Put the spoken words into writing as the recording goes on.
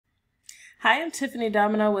Hi, I'm Tiffany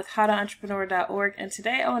Domino with howtoentrepreneur.org, and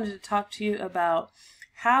today I wanted to talk to you about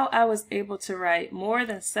how I was able to write more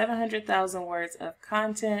than 700,000 words of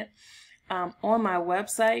content on my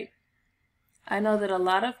website. I know that a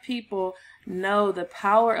lot of people know the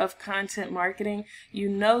power of content marketing. You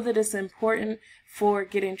know that it's important for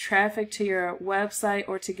getting traffic to your website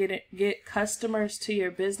or to get customers to your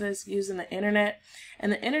business using the internet.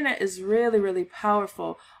 And the internet is really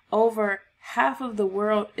powerful. Over half of the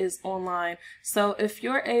world is online. So if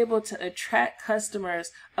you're able to attract customers,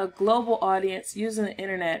 a global audience using the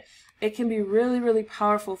internet, it can be really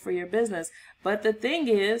powerful for your business. But the thing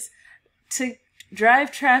is, to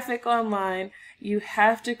drive traffic online, you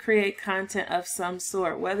have to create content of some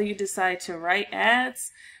sort. Whether you decide to write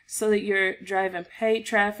ads so that you're driving paid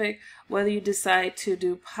traffic, whether you decide to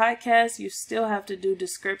do podcasts, you still have to do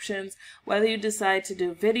descriptions. Whether you decide to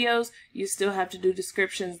do videos, you still have to do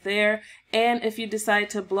descriptions there. And if you decide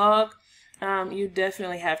to blog, you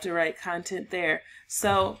definitely have to write content there.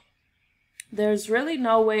 So there's really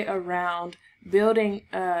no way around building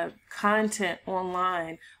content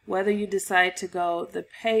online, whether you decide to go the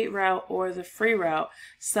paid route or the free route.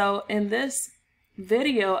 So in this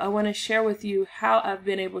video, I want to share with you how I've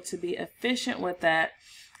been able to be efficient with that,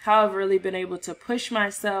 how I've really been able to push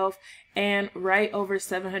myself and write over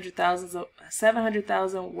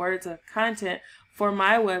 700,000 words of content for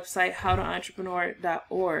my website,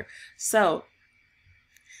 howtoentrepreneur.org. So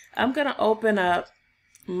I'm going to open up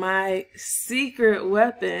my secret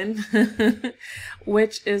weapon,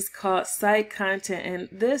 which is called Site Content. And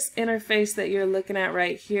this interface that you're looking at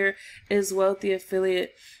right here is Wealthy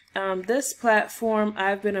Affiliate. This platform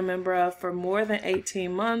I've been a member of for more than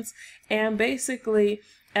 18 months. And basically,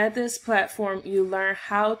 at this platform, you learn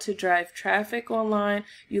how to drive traffic online.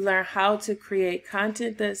 You learn how to create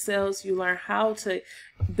content that sells. You learn how to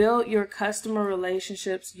build your customer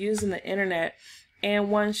relationships using the internet.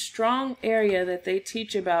 And one strong area that they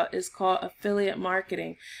teach about is called affiliate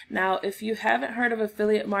marketing. Now, if you haven't heard of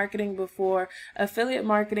affiliate marketing before, affiliate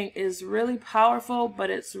marketing is really powerful, but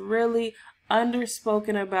it's really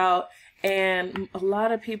underspoken about, and a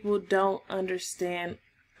lot of people don't understand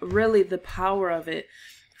really the power of it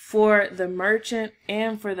for the merchant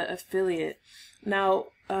and for the affiliate. Now,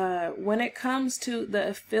 when it comes to the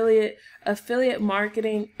affiliate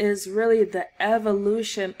marketing is really the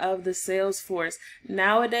evolution of the sales force.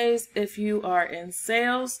 Nowadays, if you are in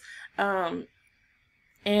sales,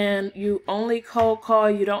 and you only cold call,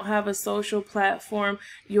 you don't have a social platform,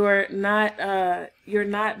 you're not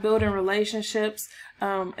building relationships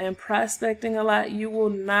and prospecting a lot, you will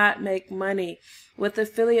not make money. With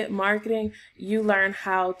affiliate marketing, you learn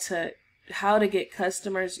how to get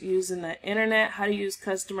customers using the internet, how to use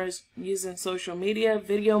customers using social media,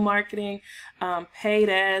 video marketing, paid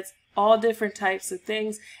ads, all different types of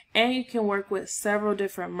things. And you can work with several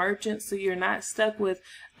different merchants, so you're not stuck with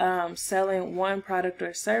selling one product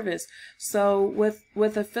or service. So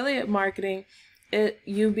with affiliate marketing,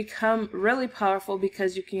 you become really powerful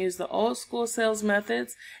because you can use the old school sales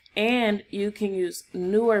methods and you can use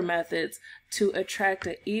newer methods to attract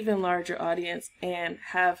an even larger audience and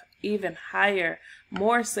have even higher,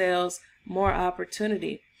 more sales, more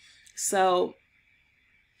opportunity. So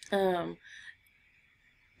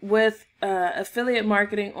with affiliate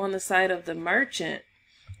marketing on the side of the merchant,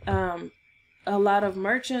 a lot of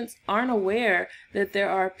merchants aren't aware that there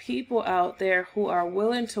are people out there who are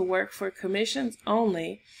willing to work for commissions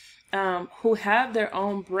only, who have their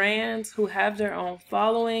own brands, who have their own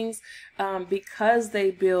followings, because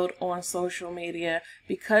they build on social media,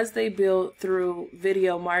 because they build through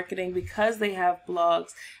video marketing, because they have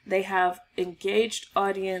blogs, they have engaged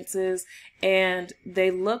audiences, and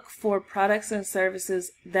they look for products and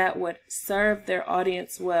services that would serve their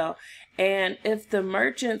audience well. And if the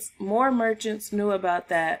more merchants knew about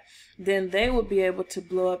that, then they would be able to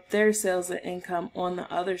blow up their sales and income on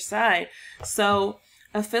the other side. So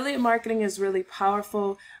affiliate marketing is really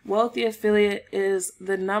powerful. Wealthy Affiliate is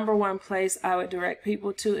the #1 place I would direct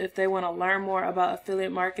people to if they want to learn more about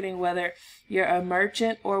affiliate marketing, whether you're a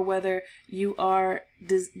merchant or whether you're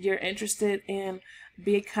interested in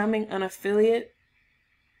becoming an affiliate.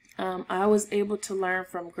 I was able to learn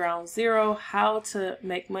from ground zero how to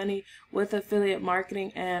make money with affiliate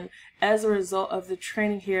marketing, and as a result of the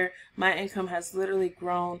training here, my income has literally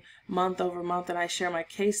grown month over month, and I share my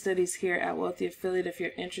case studies here at Wealthy Affiliate if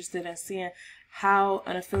you're interested in seeing how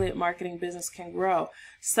an affiliate marketing business can grow.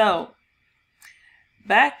 So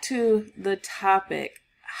back to the topic.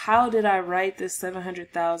 How did I write this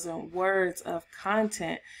 700,000 words of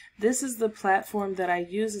content? This is the platform that I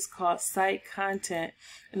use. It's called Site Content,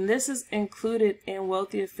 and this is included in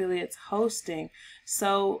Wealthy Affiliates hosting.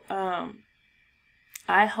 So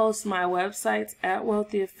I host my websites at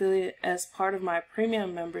Wealthy Affiliate as part of my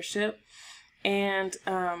premium membership. And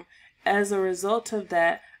as a result of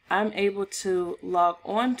that, I'm able to log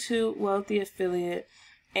on to Wealthy Affiliate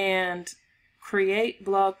and create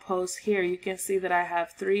blog posts here. You can see that I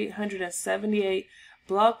have 378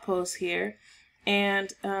 blog posts here.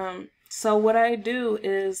 And so what I do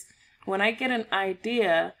is when I get an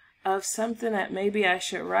idea of something that maybe I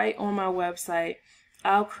should write on my website,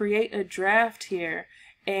 I'll create a draft here.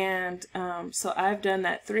 And so I've done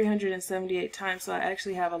that 378 times, so I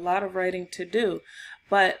actually have a lot of writing to do.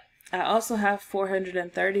 But I also have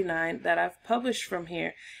 439 that I've published from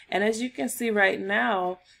here. And as you can see right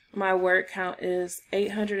now, my word count is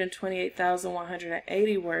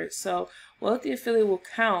 828,180 words. So Wealthy Affiliate will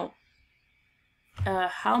count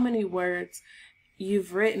how many words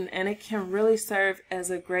you've written, and it can really serve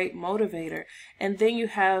as a great motivator. And then you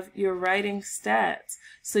have your writing stats,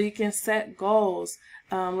 so you can set goals.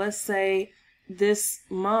 Let's say this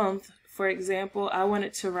month, for example, I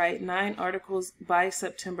wanted to write 9 articles by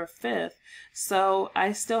September 5th. So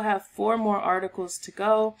I still have 4 more articles to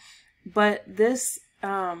go, but this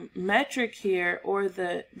metric here, or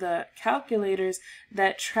the calculators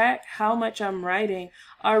that track how much I'm writing,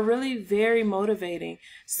 are really very motivating.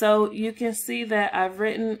 So you can see that I've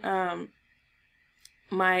written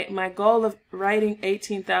my goal of writing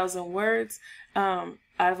 18,000 words.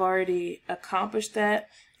 I've already accomplished that.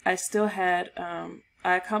 I still had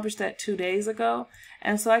I accomplished that 2 days ago,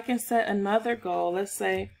 and so I can set another goal. Let's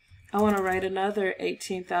say I want to write another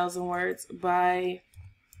 18,000 words by,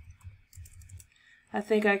 I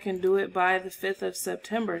think I can do it by the 5th of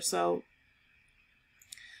September. So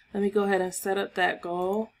let me go ahead and set up that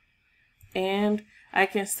goal, and I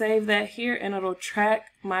can save that here, and it'll track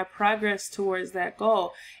my progress towards that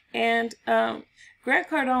goal. And Grant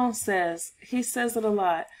Cardone says, he says it a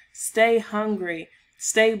lot, stay hungry,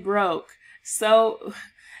 stay broke. So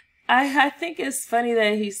I think it's funny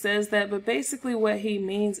that he says that, but basically what he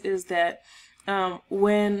means is that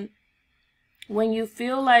when you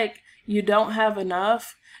feel like you don't have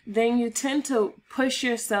enough, then you tend to push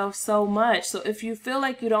yourself so much. So if you feel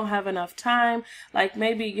like you don't have enough time, like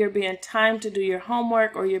maybe you're being timed to do your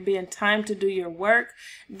homework, or you're being timed to do your work,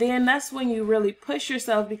 then that's when you really push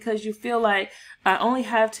yourself, because you feel like, I only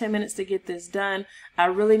have 10 minutes to get this done. I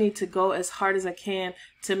really need to go as hard as I can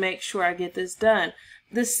to make sure I get this done.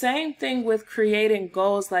 The same thing with creating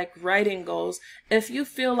goals, like writing goals. If you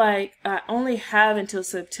feel like I only have until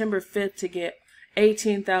September 5th to get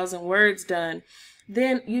 18,000 words done,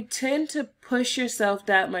 then you tend to push yourself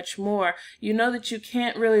that much more. You know that you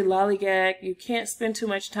can't really lollygag. You can't spend too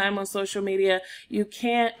much time on social media. You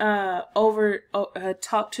can't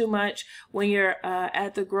talk too much when you're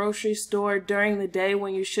at the grocery store during the day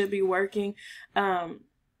when you should be working.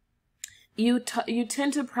 You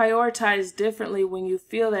tend to prioritize differently when you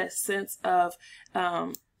feel that sense of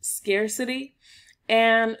scarcity.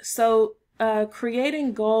 And so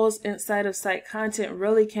creating goals inside of site content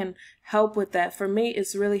really can help with that. For me,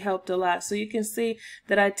 it's really helped a lot. So you can see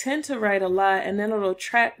that I tend to write a lot, and then it'll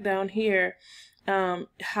track down here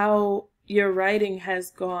how your writing has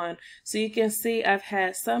gone. So you can see I've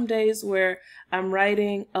had some days where I'm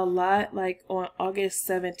writing a lot, like on August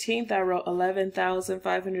 17th, I wrote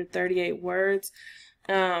 11,538 words.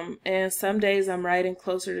 And some days I'm writing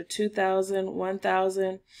closer to 2,000,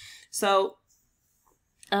 1,000. So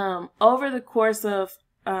over the course of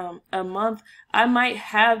a month, I might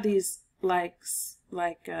have these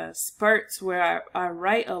spurts where I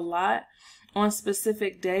write a lot on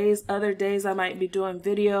specific days. Other days I might be doing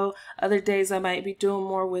video. Other days I might be doing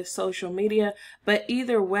more with social media. But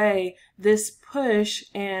either way, this push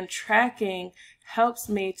and tracking helps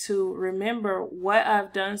me to remember what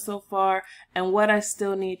I've done so far and what I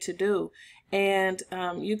still need to do. And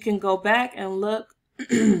you can go back and look.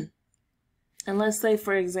 And let's say,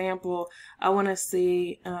 for example, I want to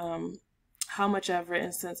see how much I've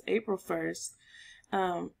written since April 1st.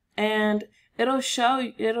 And it'll show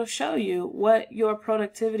you what your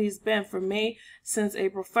productivity's been. For me, since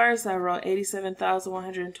April 1st, I wrote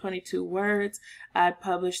 87,122 words. I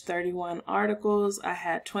published 31 articles. I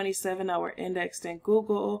had 27 that were indexed in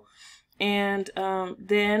Google. And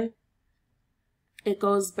then it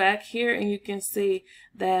goes back here, and you can see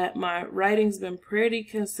that my writing's been pretty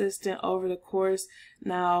consistent over the course.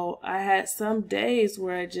 Now, I had some days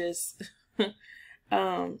where I just,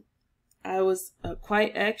 I was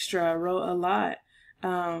quite extra. I wrote a lot.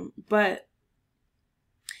 But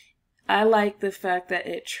I like the fact that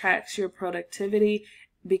it tracks your productivity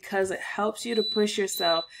because it helps you to push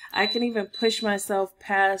yourself. I can even push myself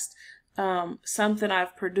past something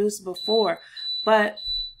I've produced before. But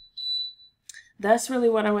that's really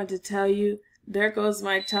what I wanted to tell you. There goes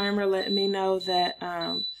my timer letting me know that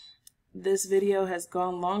this video has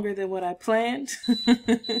gone longer than what I planned.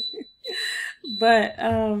 But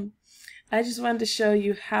I just wanted to show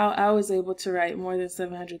you how I was able to write more than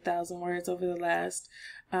 700,000 words over the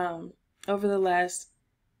last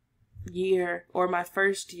year, or my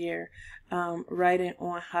first year, writing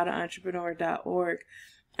on howtoentrepreneur.org.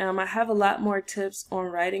 I have a lot more tips on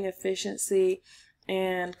writing efficiency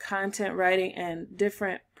and content writing and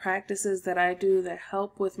different practices that I do that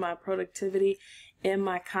help with my productivity in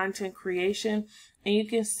my content creation. And you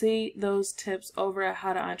can see those tips over at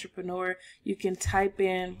How to Entrepreneur. You can type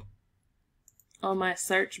in on my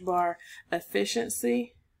search bar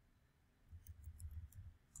efficiency,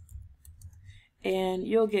 and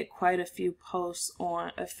you'll get quite a few posts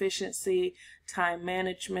on efficiency, time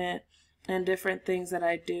management, and different things that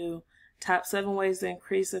I do. Top 7 ways to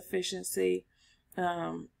increase efficiency,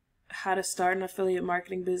 how to start an affiliate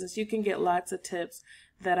marketing business. You can get lots of tips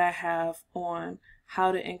that I have on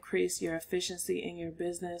how to increase your efficiency in your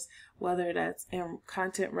business, whether that's in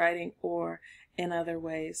content writing or in other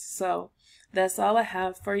ways. So that's all I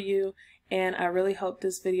have for you, and I really hope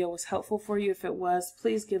this video was helpful for you. If it was,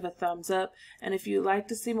 please give a thumbs up. And if you'd like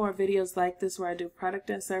to see more videos like this where I do product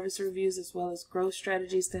and service reviews as well as growth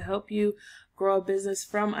strategies to help you grow a business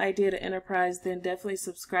from idea to enterprise, then definitely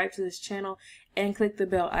subscribe to this channel and click the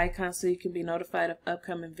bell icon so you can be notified of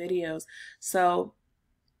upcoming videos. So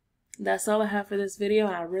that's all I have for this video,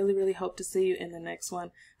 and I really hope to see you in the next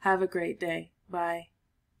one. Have a great day. Bye.